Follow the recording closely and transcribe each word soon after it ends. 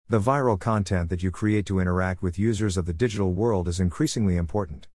The viral content that you create to interact with users of the digital world is increasingly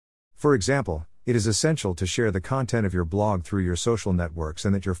important. For example, it is essential to share the content of your blog through your social networks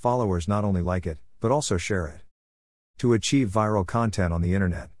and that your followers not only like it, but also share it. To achieve viral content on the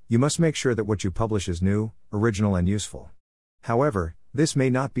internet, you must make sure that what you publish is new, original, and useful. However, this may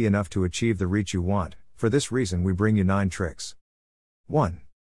not be enough to achieve the reach you want. For this reason, we bring you 9 tricks. 1.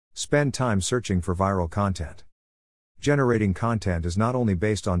 Spend time searching for viral content. Generating content is not only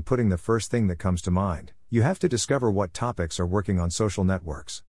based on putting the first thing that comes to mind, you have to discover what topics are working on social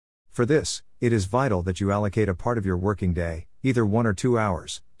networks. For this, it is vital that you allocate a part of your working day, either 1 or 2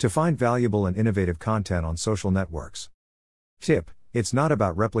 hours, to find valuable and innovative content on social networks. Tip: it's not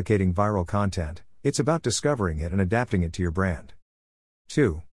about replicating viral content, it's about discovering it and adapting it to your brand.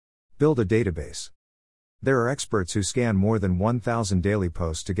 2. Build a database. There are experts who scan more than 1,000 daily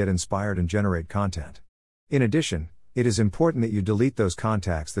posts to get inspired and generate content. In addition, it is important that you delete those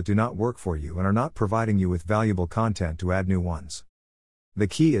contacts that do not work for you and are not providing you with valuable content to add new ones. The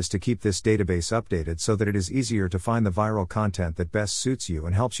key is to keep this database updated so that it is easier to find the viral content that best suits you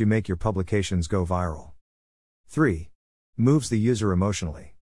and helps you make your publications go viral. 3. Moves the user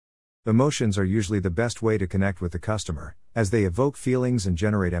emotionally. Emotions are usually the best way to connect with the customer, as they evoke feelings and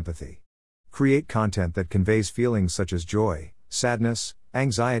generate empathy. Create content that conveys feelings such as joy, sadness,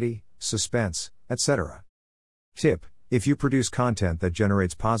 anxiety, suspense, etc. Tip: if you produce content that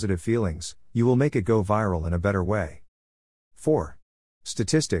generates positive feelings, you will make it go viral in a better way. 4.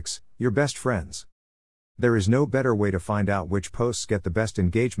 Statistics, your best friends. There is no better way to find out which posts get the best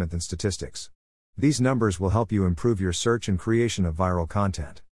engagement than statistics. These numbers will help you improve your search and creation of viral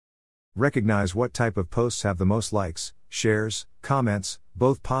content. Recognize what type of posts have the most likes, shares, comments,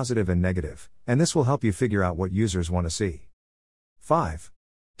 both positive and negative, and this will help you figure out what users want to see. 5.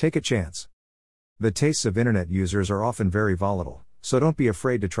 Take a chance. The tastes of internet users are often very volatile, so don't be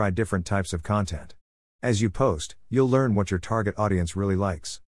afraid to try different types of content. As you post, you'll learn what your target audience really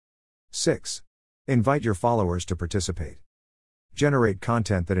likes. 6. Invite your followers to participate. Generate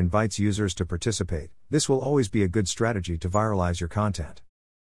content that invites users to participate. This will always be a good strategy to viralize your content.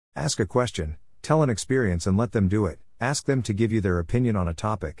 Ask a question, tell an experience and let them do it. Ask them to give you their opinion on a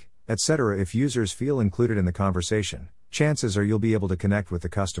topic, etc. If users feel included in the conversation, chances are you'll be able to connect with the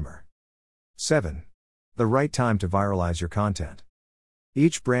customer. 7. The right time to viralize your content.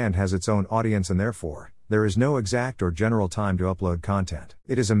 Each brand has its own audience and therefore, there is no exact or general time to upload content.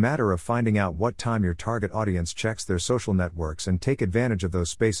 It is a matter of finding out what time your target audience checks their social networks and take advantage of those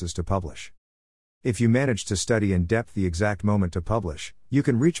spaces to publish. If you manage to study in depth the exact moment to publish, you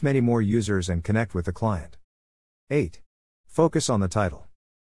can reach many more users and connect with the client. 8. Focus on the title.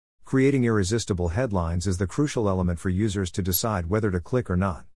 Creating irresistible headlines is the crucial element for users to decide whether to click or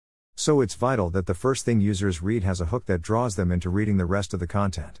not. So it's vital that the first thing users read has a hook that draws them into reading the rest of the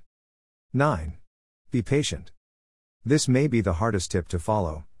content. 9. Be patient. This may be the hardest tip to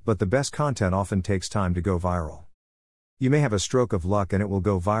follow, but the best content often takes time to go viral. You may have a stroke of luck and it will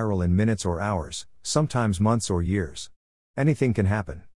go viral in minutes or hours, sometimes months or years. Anything can happen.